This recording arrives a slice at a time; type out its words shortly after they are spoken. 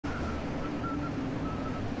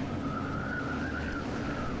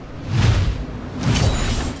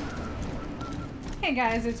Hey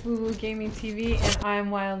guys, it's Woo Woo Gaming TV and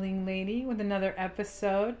I'm Wilding Lady with another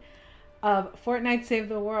episode of Fortnite Save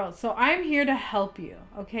the World. So I'm here to help you,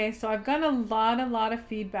 okay? So I've gotten a lot of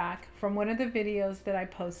feedback from one of the videos that I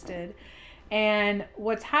posted, and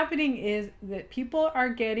what's happening is that people are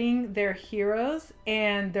getting their heroes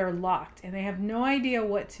and they're locked and they have no idea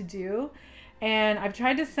what to do. And I've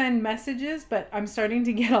tried to send messages, but I'm starting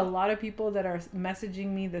to get a lot of people that are messaging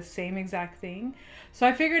me the same exact thing. So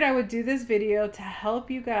I figured I would do this video to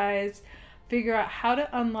help you guys figure out how to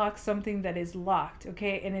unlock something that is locked,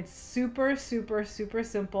 okay? And it's super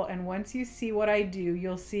simple. And once you see what I do,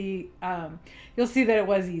 you'll see that it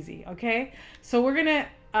was easy, okay? So we're gonna,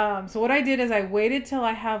 so what I did is I waited till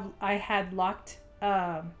I had locked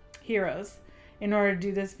heroes in order to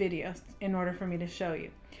do this video, in order for me to show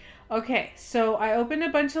you. Okay, so I opened a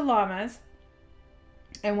bunch of llamas,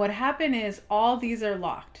 and what happened is all these are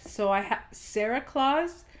locked. So I have Sarah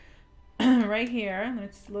Claus right here.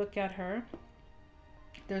 Let's look at her.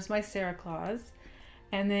 There's my Sarah Claus.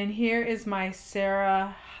 And then here is my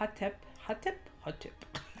Sarah Hatep.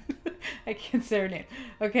 I can't say her name.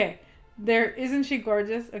 Okay, isn't she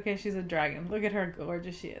gorgeous? Okay, she's a dragon. Look at her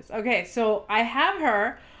gorgeous she is. Okay, so I have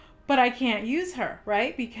her, but I can't use her,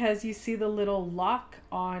 right? Because you see the little lock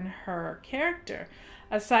on her character.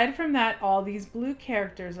 Aside from that, all these blue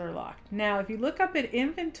characters are locked. Now, if you look up at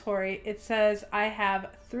inventory, it says I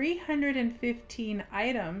have 315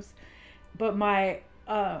 items, but I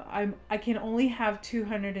can only have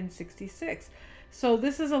 266. So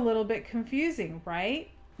this is a little bit confusing, right?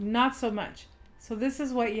 Not so much. So this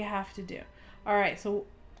is what you have to do. All right, so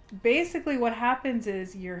basically what happens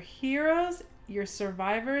is your heroes, your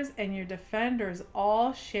survivors, and your defenders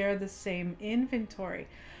all share the same inventory.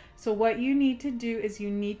 So what you need to do is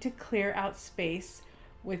you need to clear out space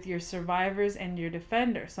with your survivors and your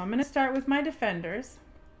defenders. So I'm going to start with my defenders,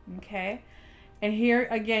 okay? And here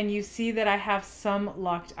again, you see that I have some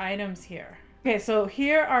locked items here. Okay, so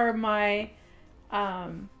here are my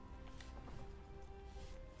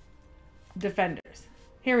defenders.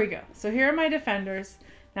 Here we go. So here are my defenders,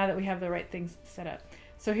 now that we have the right things set up.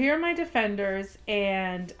 So here are my defenders,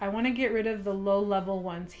 and I want to get rid of the low level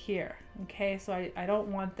ones here. Okay, so I don't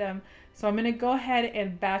want them. So I'm going to go ahead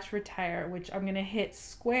and batch retire, which I'm going to hit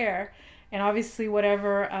square. And obviously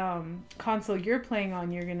whatever console you're playing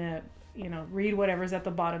on, you're going to, read whatever's at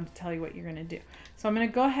the bottom to tell you what you're going to do. So I'm going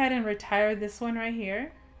to go ahead and retire this one right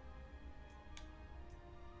here.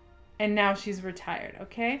 And now she's retired,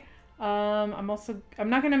 okay? I'm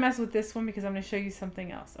not going to mess with this one because I'm going to show you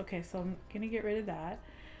something else. Okay, so I'm going to get rid of that.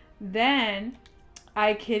 Then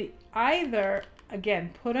I could either,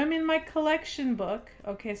 again, put them in my collection book.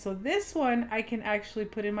 Okay, so this one I can actually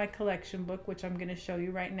put in my collection book, which I'm going to show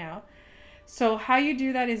you right now. So how you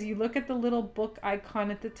do that is you look at the little book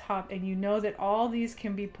icon at the top, and you know that all these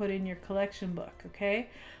can be put in your collection book, okay?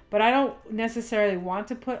 But I don't necessarily want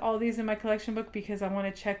to put all these in my collection book because I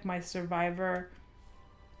want to check my survivors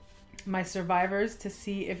to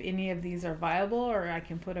see if any of these are viable, or I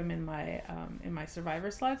can put them in my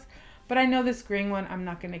survivor slots. But I know this green one I'm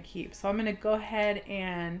not going to keep, so I'm going to go ahead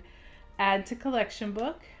and add to collection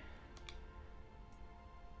book.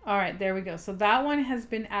 All right, there we go. So that one has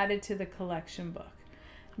been added to the collection book.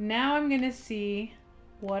 Now I'm going to see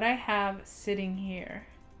what I have sitting here,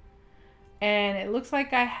 and it looks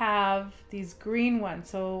like I have these green ones.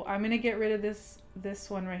 So I'm going to get rid of this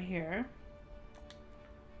one right here.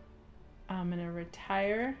 I'm going to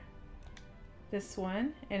retire this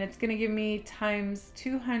one, and it's going to give me times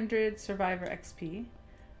 200 survivor XP,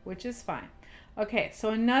 which is fine. Okay,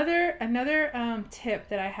 so another tip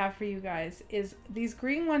that I have for you guys is these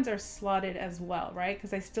green ones are slotted as well, right?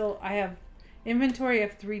 Because I have inventory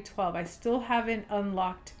of 312. I still haven't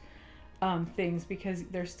unlocked things because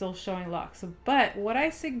they're still showing locked. So, but what I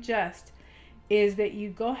suggest is that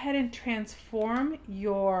you go ahead and transform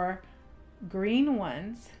your green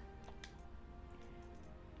ones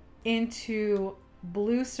into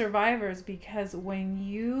blue survivors, because when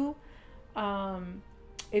you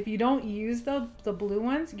if you don't use the blue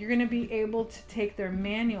ones, you're going to be able to take their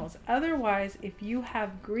manuals. Otherwise, if you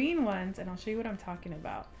have green ones, and I'll show you what I'm talking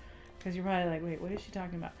about, because you're probably like, wait, what is she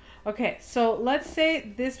talking about? Okay, so let's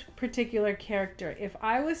say this particular character, if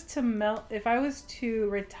I was to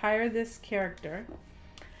retire this character,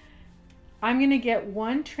 I'm going to get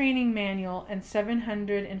 1 training manual and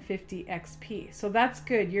 750 XP. So that's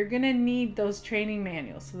good. You're going to need those training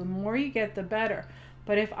manuals. So the more you get, the better.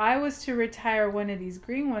 But if I was to retire one of these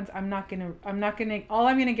green ones, all I'm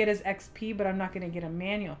going to get is XP, but I'm not going to get a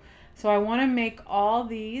manual. So I want to make all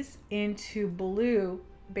these into blue,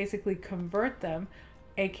 basically convert them,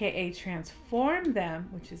 aka transform them,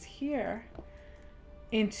 which is here,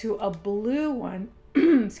 into a blue one,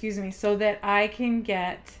 excuse me, so that I can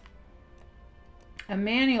get a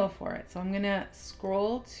manual for it. So I'm gonna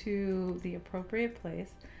scroll to the appropriate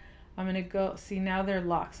place. I'm gonna go, see now they're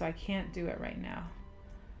locked, so I can't do it right now.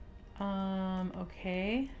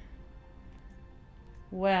 Okay.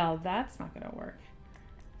 Well, that's not gonna work.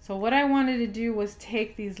 So what I wanted to do was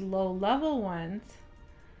take these low level ones,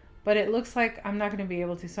 but it looks like I'm not gonna be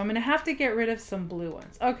able to. So I'm gonna have to get rid of some blue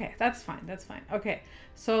ones. Okay, that's fine, that's fine. Okay,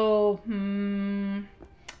 so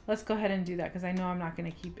let's go ahead and do that because I know I'm not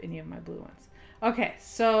gonna keep any of my blue ones. Okay,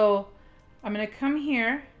 so I'm gonna come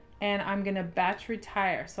here and I'm gonna batch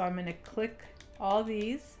retire. So I'm gonna click all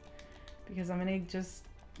these because I'm gonna just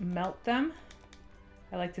melt them.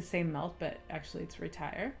 I like to say melt, but actually it's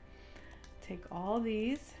retire. Take all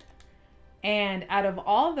these, and out of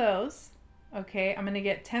all those, okay, I'm gonna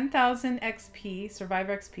get 10,000 XP,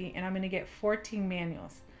 Survivor XP, and I'm gonna get 14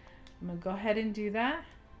 manuals. I'm gonna go ahead and do that.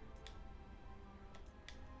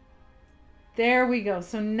 There we go.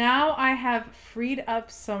 So now I have freed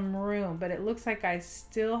up some room, but it looks like I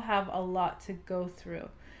still have a lot to go through.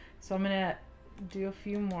 So I'm gonna do a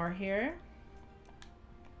few more here.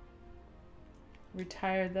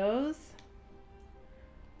 Retire those.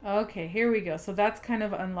 Okay, here we go. So that's kind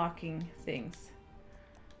of unlocking things.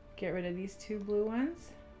 Get rid of these two blue ones.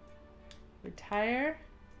 Retire.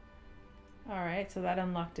 All right, so that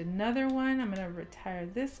unlocked another one. I'm gonna retire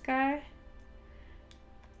this guy.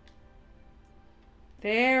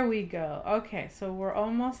 There we go. Okay, so we're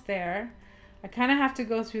almost there. I kind of have to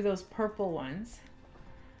go through those purple ones.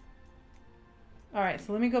 All right,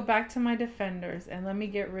 so let me go back to my defenders and let me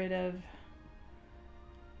get rid of...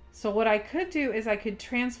 So what I could do is I could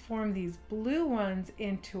transform these blue ones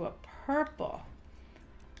into a purple.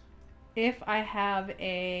 If I have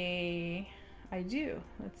a... I do.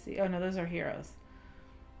 Let's see. Oh, no, those are heroes.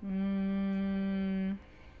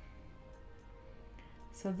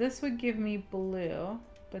 So this would give me blue,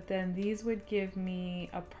 but then these would give me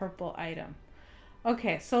a purple item.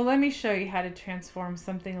 Okay, so let me show you how to transform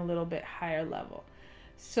something a little bit higher level.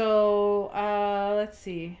 So let's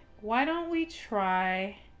see. Why don't we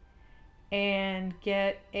try and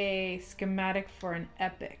get a schematic for an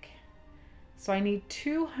epic? So I need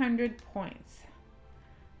 200 points.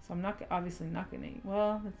 So I'm not obviously not gonna,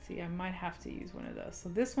 well, let's see, I might have to use one of those. So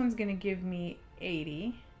this one's gonna give me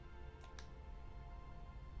 80.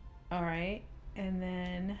 All right, and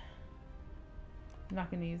then I'm not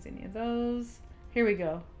gonna use any of those. Here we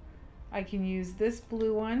go. I can use this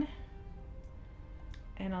blue one,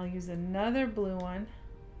 and I'll use another blue one,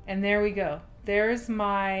 and there we go. There's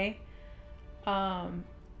my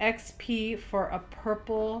XP for a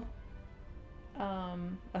purple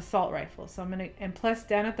assault rifle. So I'm gonna, and plus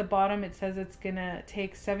down at the bottom it says it's gonna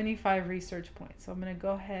take 75 research points. So I'm gonna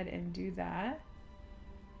go ahead and do that.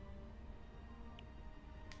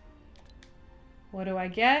 What do I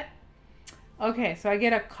get? Okay, so I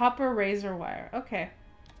get a copper razor wire. Okay.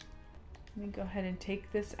 Let me go ahead and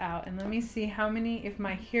take this out and let me see how many, if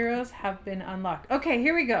my heroes have been unlocked. Okay,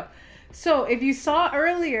 here we go. So if you saw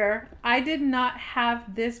earlier, I did not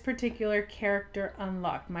have this particular character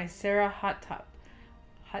unlocked, my Sarah Hot Top.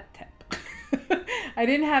 I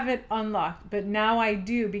didn't have it unlocked, but now I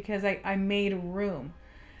do because I made room.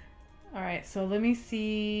 All right, so let me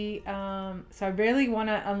see. So I really want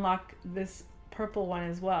to unlock this purple one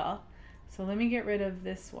as well. So let me get rid of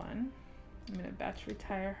this one. I'm gonna batch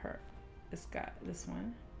retire her. This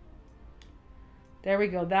one. There we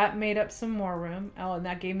go. That made up some more room. Oh, and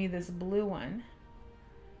that gave me this blue one.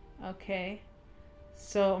 Okay.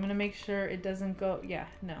 So I'm gonna make sure it doesn't go. Yeah,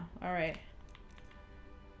 no. All right.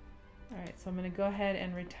 All right. So I'm gonna go ahead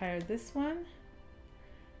and retire this one,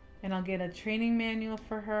 and I'll get a training manual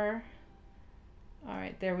for her. All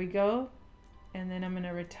right. There we go. And then I'm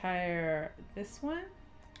gonna retire this one.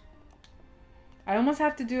 I almost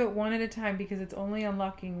have to do it one at a time because it's only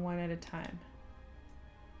unlocking one at a time.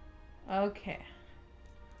 Okay.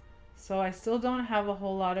 So I still don't have a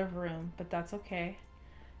whole lot of room, but that's okay.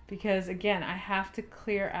 Because again, I have to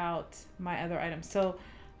clear out my other items. So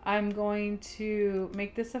I'm going to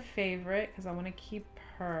make this a favorite because I want to keep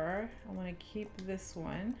her. I want to keep this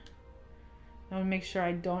one. I want to make sure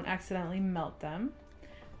I don't accidentally melt them.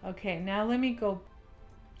 Okay, now let me go.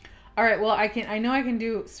 All right, well, I know I can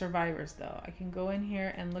do survivors though. I can go in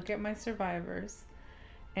here and look at my survivors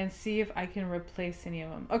and see if I can replace any of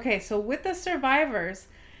them. Okay, so with the survivors,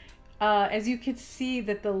 as you can see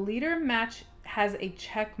that the leader match has a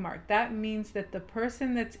check mark. That means that the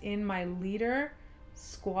person that's in my leader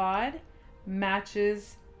squad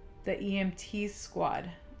matches the EMT squad,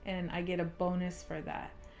 and I get a bonus for that.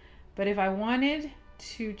 But if I wanted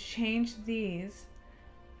to change these,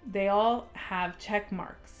 they all have check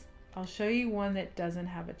marks. I'll show you one that doesn't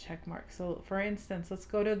have a check mark. So for instance, let's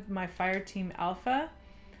go to my Fire Team Alpha,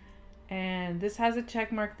 and this has a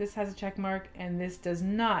check mark, this has a check mark, and this does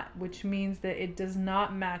not, which means that it does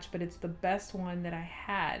not match, but it's the best one that I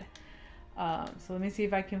had. So let me see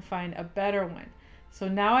if I can find a better one. So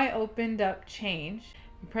now I opened up change,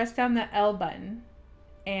 press down the L button,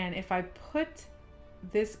 and if I put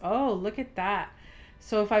this, oh, look at that.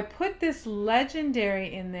 So if I put this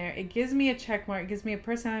legendary in there, it gives me a check mark. It gives me a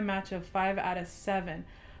personality match of 5 out of 7.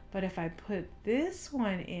 But if I put this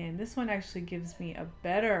one in, this one actually gives me a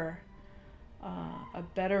better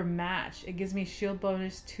match. It gives me shield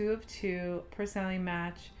bonus 2 of 2, personality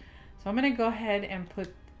match. So I'm going to go ahead and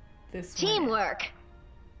put this teamwork.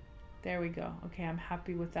 There we go. Okay, I'm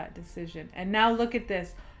happy with that decision. And now look at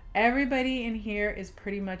this. Everybody in here is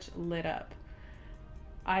pretty much lit up.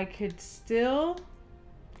 I could still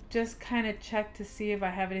just kind of check to see if I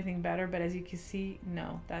have anything better, but as you can see,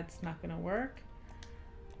 no, that's not gonna work.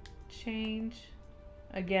 Change.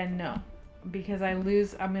 Again, no, because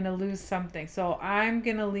I'm gonna lose something. So I'm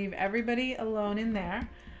gonna leave everybody alone in there.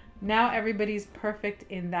 Now everybody's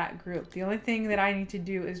perfect in that group. The only thing that I need to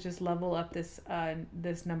do is just level up this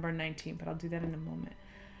this number 19, but I'll do that in a moment.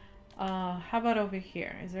 How about over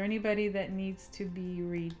here? Is there anybody that needs to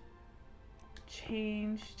be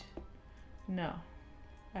changed? No.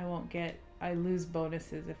 I lose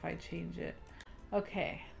bonuses if I change it.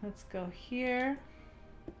 Okay, let's go here.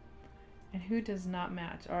 And who does not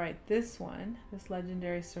match? All right, this one, this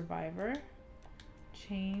legendary survivor.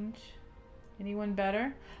 Change. Anyone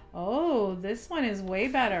better? Oh, this one is way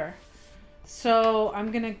better. So I'm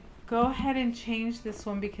gonna go ahead and change this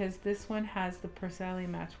one because this one has the personality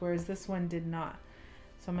match, whereas this one did not.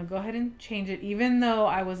 So I'm gonna go ahead and change it, even though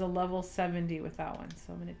I was a level 70 with that one.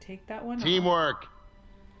 So I'm gonna take that one Teamwork. off.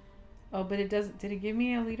 Oh, but it doesn't. Did it give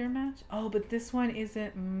me a leader match? Oh, but this one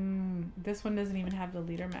isn't. This one doesn't even have the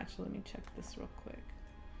leader match. So let me check this real quick.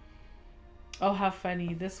 Oh, how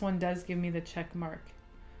funny. This one does give me the check mark.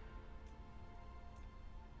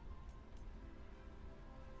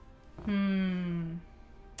 So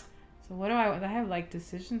what do I have like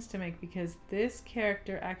decisions to make because this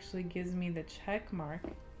character actually gives me the check mark.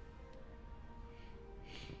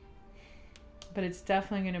 But it's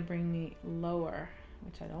definitely going to bring me lower,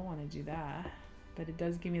 which I don't want to do that. But it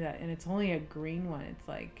does give me that, and it's only a green one. It's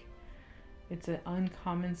like, it's an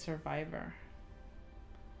uncommon survivor.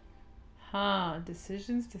 Huh,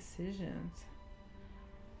 decisions.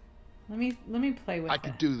 Let me play with it. I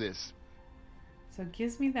could do this. So it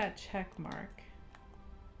gives me that check mark.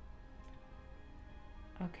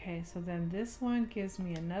 Okay, so then this one gives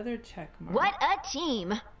me another check mark. What a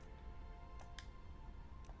team!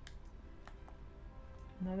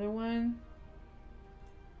 Another one.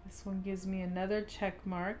 This one gives me another check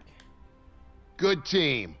mark. Good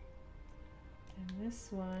team. And this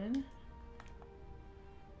one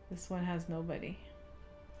has nobody.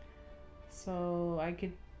 So I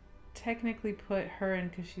could technically put her in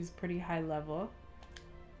because she's pretty high level.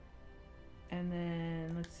 And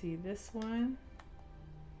then let's see, this one.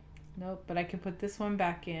 Nope, but I can put this one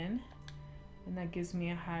back in, and that gives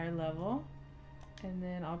me a higher level. And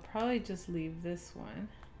then I'll probably just leave this one.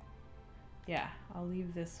 Yeah, I'll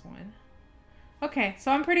leave this one. Okay,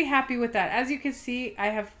 so I'm pretty happy with that. As you can see, I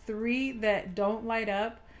have 3 that don't light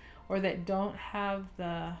up or that don't have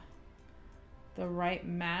the right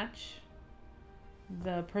match.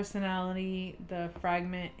 The personality, the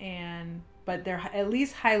fragment, but they're at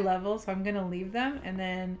least high level, so I'm gonna leave them, and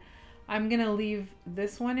then I'm gonna leave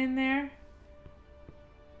this one in there,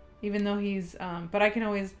 even though he's but I can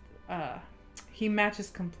always he matches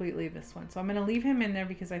completely this one, so I'm gonna leave him in there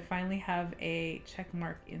because I finally have a check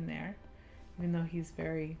mark in there, even though he's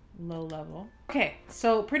very low level. Okay,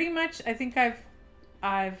 so pretty much I think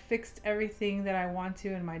I've fixed everything that I want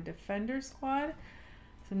to in my defender squad.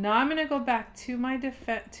 So now I'm gonna go back to my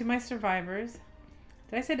survivors.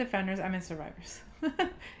 Did I say defenders? I meant survivors.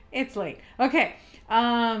 It's late. Okay.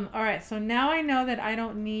 All right. So now I know that I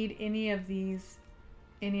don't need any of these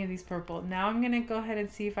purple. Now I'm gonna go ahead and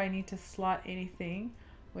see if I need to slot anything,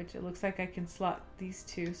 which it looks like I can slot these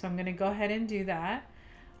 2. So I'm gonna go ahead and do that.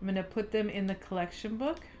 I'm gonna put them in the collection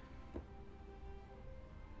book.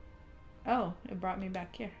 Oh, it brought me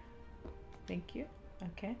back here. Thank you.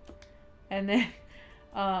 Okay. And then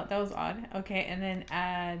that was odd. Okay, and then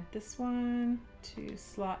add this one to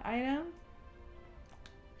slot item.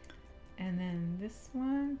 And then this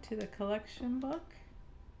one to the collection book.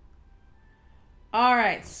 All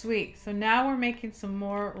right, sweet. So now we're making some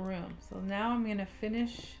more room. So now I'm gonna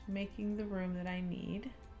finish making the room that I need.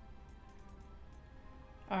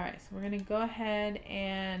 All right, so we're gonna go ahead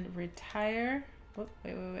and retire. Oh,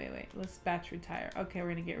 wait. Let's batch retire. Okay, we're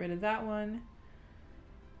gonna get rid of that one.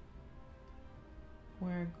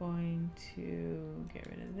 We're going to get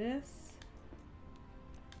rid of this.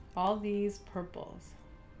 All these purples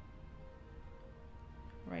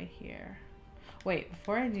right here. Wait,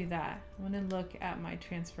 before I do that, I'm gonna look at my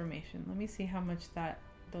transformation. Let me see how much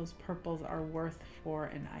those purples are worth for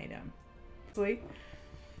an item. Sweet.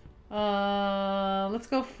 Let's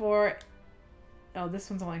go for, oh, this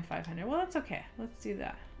one's only 500. Well, that's okay. Let's do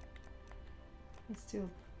that. Let's do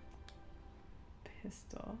a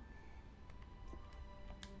pistol.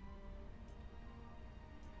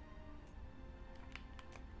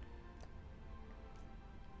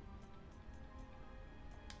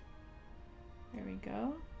 There we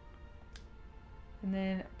go. And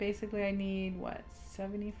then basically I need what,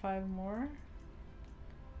 75 more?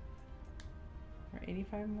 Or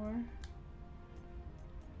 85 more?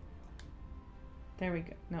 There we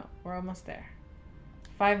go. No, we're almost there.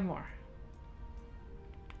 5 more.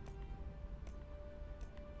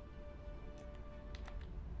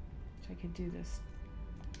 Which I could do this.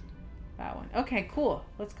 That one. Okay, cool.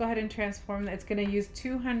 Let's go ahead and transform that. It's going to use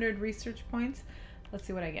 200 research points. Let's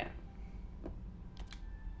see what I get.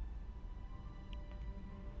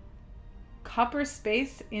 Copper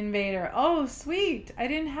Space Invader. Oh, sweet. I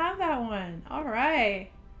didn't have that one. All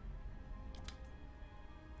right.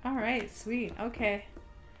 All right, sweet. Okay.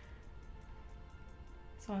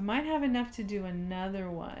 So I might have enough to do another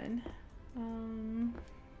one.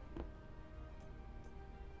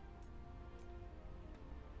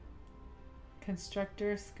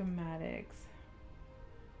 Constructor schematics.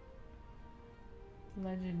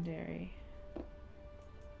 Legendary.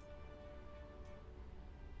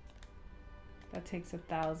 That takes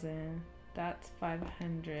 1,000. That's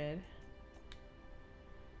 500.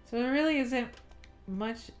 So there really isn't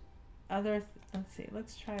much other. Let's see.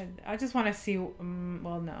 Let's try. I just want to see.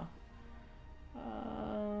 Well, no.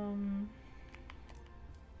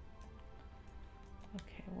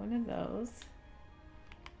 Okay, one of those.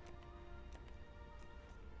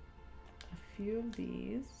 A few of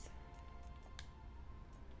these.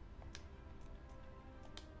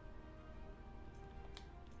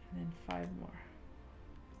 And then 5 more.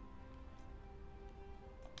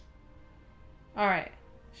 All right.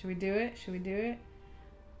 Should we do it? Should we do it?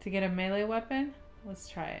 To get a melee weapon? Let's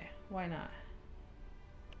try it. Why not?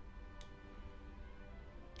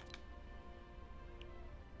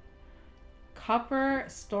 Copper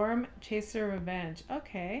Storm Chaser Revenge.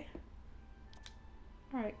 Okay.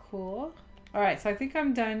 All right, cool. All right, so I think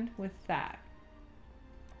I'm done with that.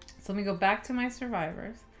 So let me go back to my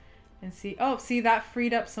survivors and see. Oh, see, that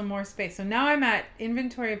freed up some more space. So now I'm at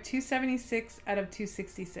inventory of 276 out of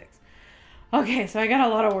 266. Okay, so I got a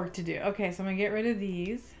lot of work to do. Okay, so I'm gonna get rid of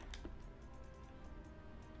these.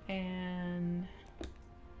 And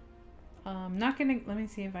I'm not gonna, let me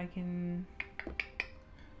see if I can, how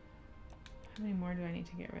many more do I need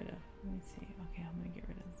to get rid of? Let me see. Okay, I'm gonna get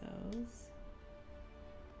rid of those.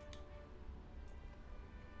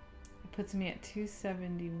 It puts me at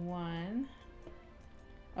 271.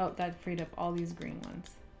 Oh, that freed up all these green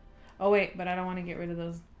ones. Oh wait, but I don't want to get rid of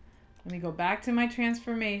those. Let me go back to my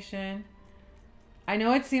transformation. I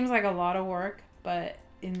know it seems like a lot of work, but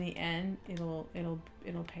in the end, it'll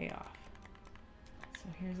pay off. So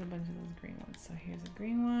here's a bunch of those green ones. So here's a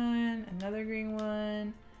green one, another green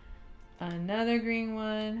one, another green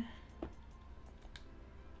one.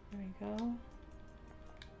 There we go.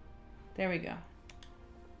 There we go.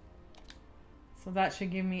 So that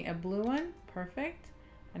should give me a blue one. Perfect.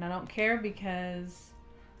 And I don't care because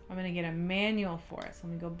I'm going to get a manual for it. So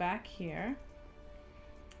let me go back here.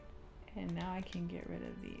 And now I can get rid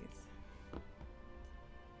of these.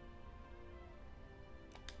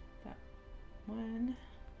 That one.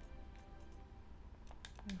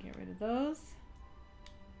 I'll get rid of those.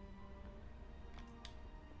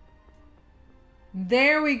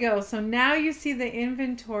 There we go. So now you see the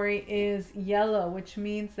inventory is yellow, which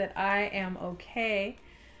means that I am okay.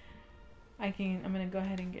 I'm going to go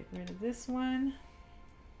ahead and get rid of this one.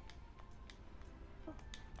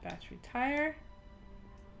 Batch retire.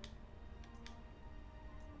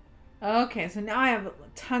 Okay, so now I have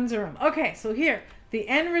tons of room. Okay, so here, the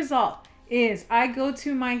end result is I go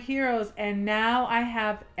to my heroes and now I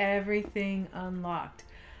have everything unlocked.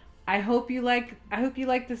 I hope you like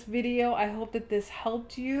this video. I hope that this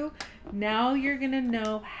helped you. Now you're going to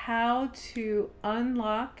know how to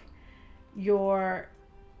unlock your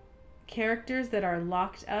characters that are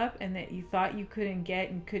locked up and that you thought you couldn't get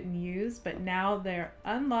and couldn't use, but now they're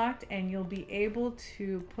unlocked and you'll be able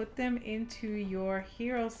to put them into your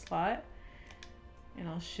hero slot And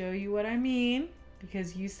I'll show you what I mean,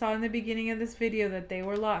 because you saw in the beginning of this video that they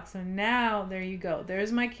were locked. So now, there you go.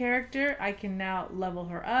 There's my character. I can now level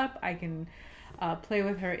her up. I can play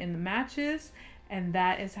with her in the matches. And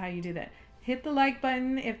that is how you do that. Hit the like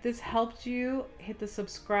button if this helped you. Hit the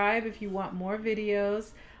subscribe if you want more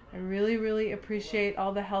videos. I really, really appreciate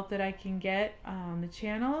all the help that I can get on the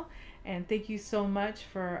channel. And thank you so much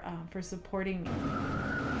for supporting me.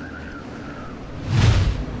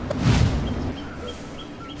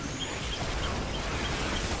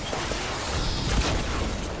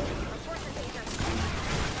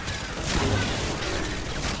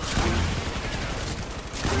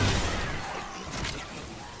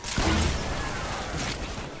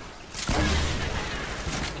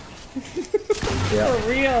 Yeah. For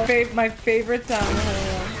real. My favorite sound.